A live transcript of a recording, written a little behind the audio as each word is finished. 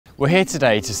We're here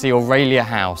today to see Aurelia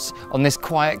House on this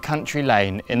quiet country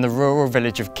lane in the rural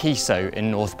village of Keysoe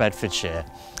in North Bedfordshire.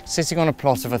 Sitting on a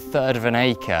plot of 1/3 of an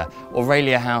acre,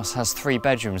 Aurelia House has 3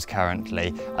 bedrooms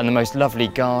currently and the most lovely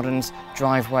gardens,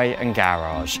 driveway and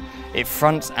garage. It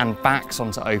fronts and backs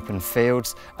onto open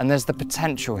fields, and there's the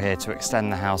potential here to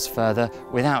extend the house further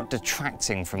without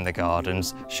detracting from the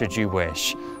gardens should you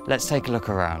wish. Let's take a look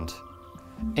around.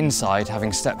 Inside,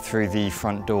 having stepped through the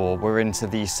front door, we're into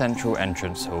the central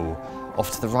entrance hall. Off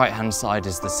to the right hand side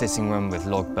is the sitting room with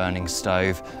log burning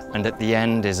stove, and at the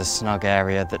end is a snug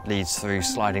area that leads through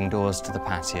sliding doors to the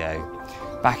patio.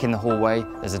 Back in the hallway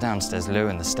there's a downstairs loo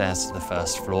and the stairs to the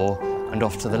first floor, and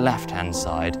off to the left hand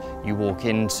side you walk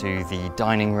into the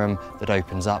dining room that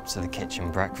opens up to the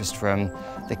kitchen breakfast room.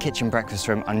 The kitchen breakfast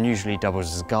room unusually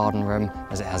doubles as a garden room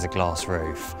as it has a glass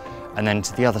roof. And then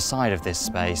to the other side of this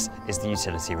space is the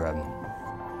utility room.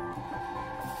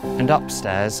 And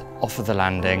upstairs, off of the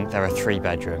landing, there are 3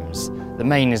 bedrooms. The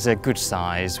main is a good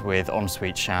size with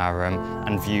ensuite shower room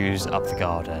and views up the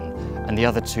garden. And the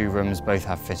other 2 rooms both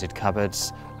have fitted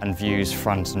cupboards and views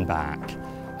front and back.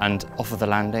 And off of the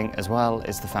landing as well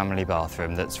is the family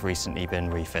bathroom that's recently been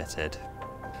refitted.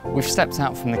 We've stepped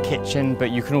out from the kitchen, but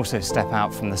you can also step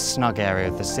out from the snug area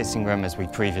of the sitting room, as we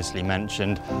previously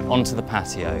mentioned, onto the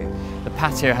patio. The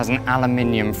patio has an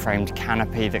aluminium framed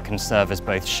canopy that can serve as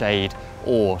both shade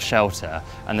or shelter,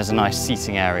 and there's a nice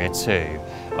seating area too.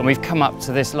 And we've come up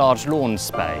to this large lawn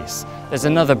space. There's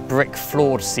another brick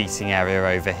floored seating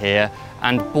area over here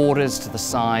and borders to the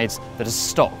sides that are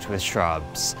stocked with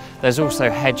shrubs. There's also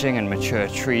hedging and mature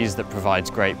trees that provides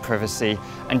great privacy,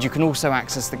 and you can also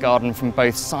access the garden from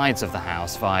both sides of the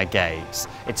house via gates.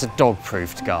 It's a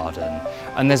dog-proofed garden,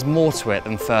 and there's more to it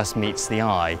than first meets the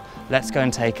eye. Let's go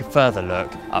and take a further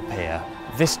look up here.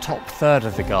 This top third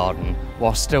of the garden,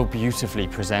 while still beautifully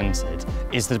presented,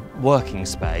 is the working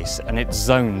space, and it's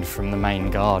zoned from the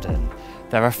main garden.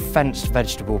 There are fenced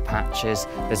vegetable patches,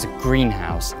 there's a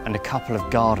greenhouse and a couple of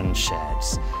garden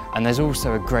sheds. And there's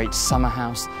also a great summer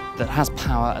house that has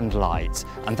power and light,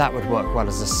 and that would work well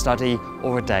as a study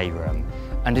or a day room.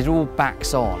 And it all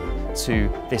backs on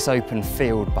to this open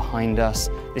field behind us.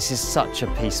 This is such a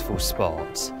peaceful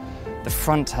spot. The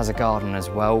front has a garden as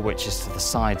well, which is to the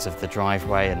sides of the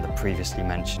driveway and the previously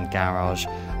mentioned garage.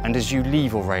 And as you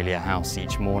leave Aurelia House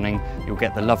each morning, you'll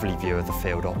get the lovely view of the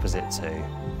field opposite too.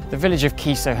 The village of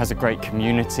Keysoe has a great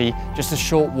community. Just a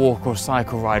short walk or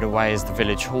cycle ride away is the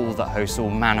village hall that hosts all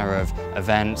manner of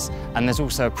events, and there's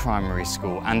also a primary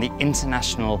school and the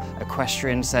International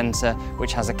Equestrian Centre,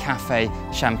 which has a cafe,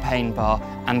 champagne bar,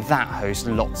 and that hosts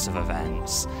lots of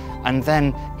events. And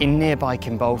then in nearby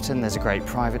Kimbolton there's a great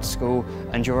private school,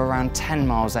 and you're around 10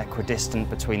 miles equidistant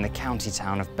between the county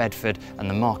town of Bedford and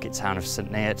the market town of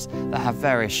St Neots that have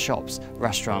various shops,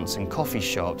 restaurants and coffee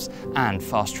shops, and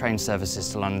fast train services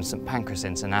to London St Pancras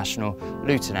International,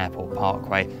 Luton Airport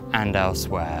Parkway and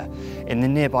elsewhere. In the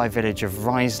nearby village of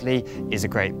Risley is a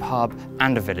great pub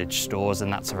and a village stores,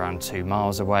 and that's around 2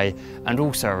 miles away. And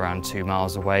also around 2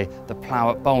 miles away, the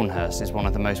Plough at Bolnhurst is one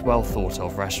of the most well thought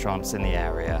of restaurants in the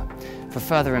area. For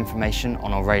further information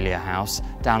on Aurelia House,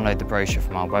 download the brochure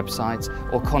from our website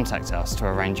or contact us to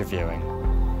arrange a viewing.